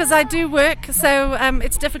foster, because I do work, so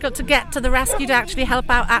it's difficult to get to the rescue to actually help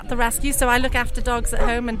out at the rescue, so I look after dogs at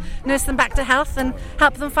home and nurse them back to health and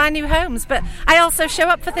help them find new homes. But I also show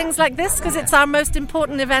up for things like this because it's our most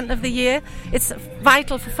important event of the year. It's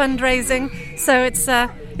vital for fundraising, so it's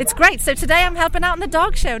it's great. So today I'm helping out in the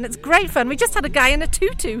dog show, and it's great fun. We just had a guy in a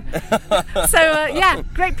tutu. So yeah,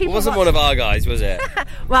 great people. It wasn't one of our guys, was it?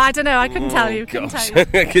 Well, I don't know. I couldn't tell you.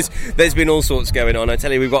 Because there's been all sorts going on. I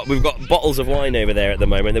tell you, we've got bottles of wine over there at the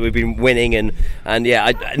moment that we've been winning, and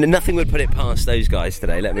yeah, nothing would put it past those guys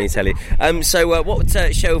today. Let me tell you. So what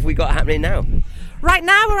show have we got happening now? Right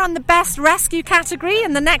now we're on the Best Rescue category,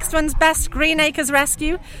 and the next one's Best Greenacres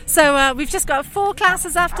Rescue. So we've just got 4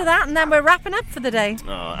 classes after that, and then we're wrapping up for the day.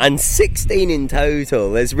 Oh, and 16 in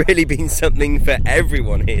total. There's really been something for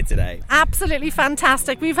everyone here today. Absolutely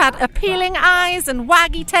fantastic. We've had appealing eyes and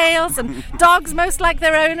waggy tails and dogs most like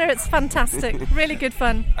their owner. It's fantastic. Really good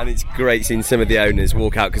fun. And it's great seeing some of the owners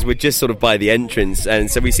walk out, because we're just sort of by the entrance,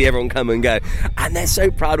 and so we see everyone come and go, and they're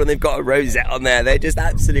so proud when they've got a rosette on there. They're just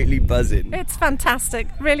absolutely buzzing. It's fantastic.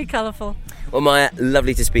 Really colourful. Well, Maya,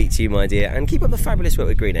 lovely to speak to you, my dear, and keep up the fabulous work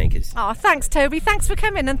with Greenacres. Oh, thanks, Toby. Thanks for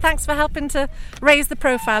coming, and thanks for helping to raise the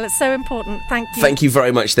profile. It's so important. Thank you. Thank you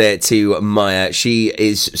very much there to Maya. She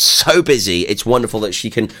is so busy. It's wonderful that she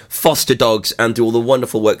can foster dogs and do all the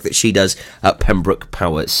wonderful work that she does at Pembroke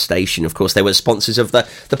Power Station. Of course, they were sponsors of the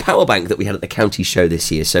power bank that we had at the county show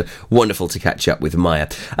this year, so wonderful to catch up with Maya.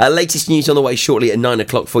 Latest news on the way shortly at 9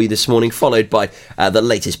 o'clock for you this morning, followed by the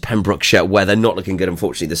latest Pembrokeshire weather. Not looking good,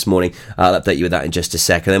 unfortunately, this morning. I'll update you with that in just a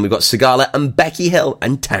second. Then we've got Sagala and Becky Hill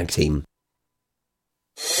and Tag Team.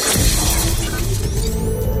 From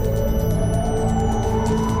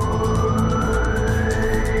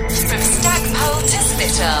Stackpole to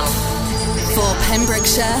Spittal. For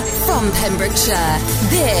Pembrokeshire, from Pembrokeshire,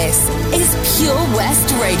 this is Pure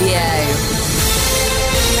West Radio.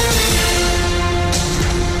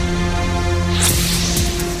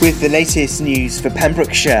 With the latest news for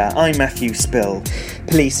Pembrokeshire, I'm Matthew Spill.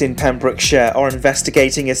 Police in Pembrokeshire are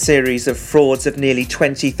investigating a series of frauds of nearly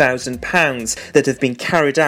 £20,000 that have been carried out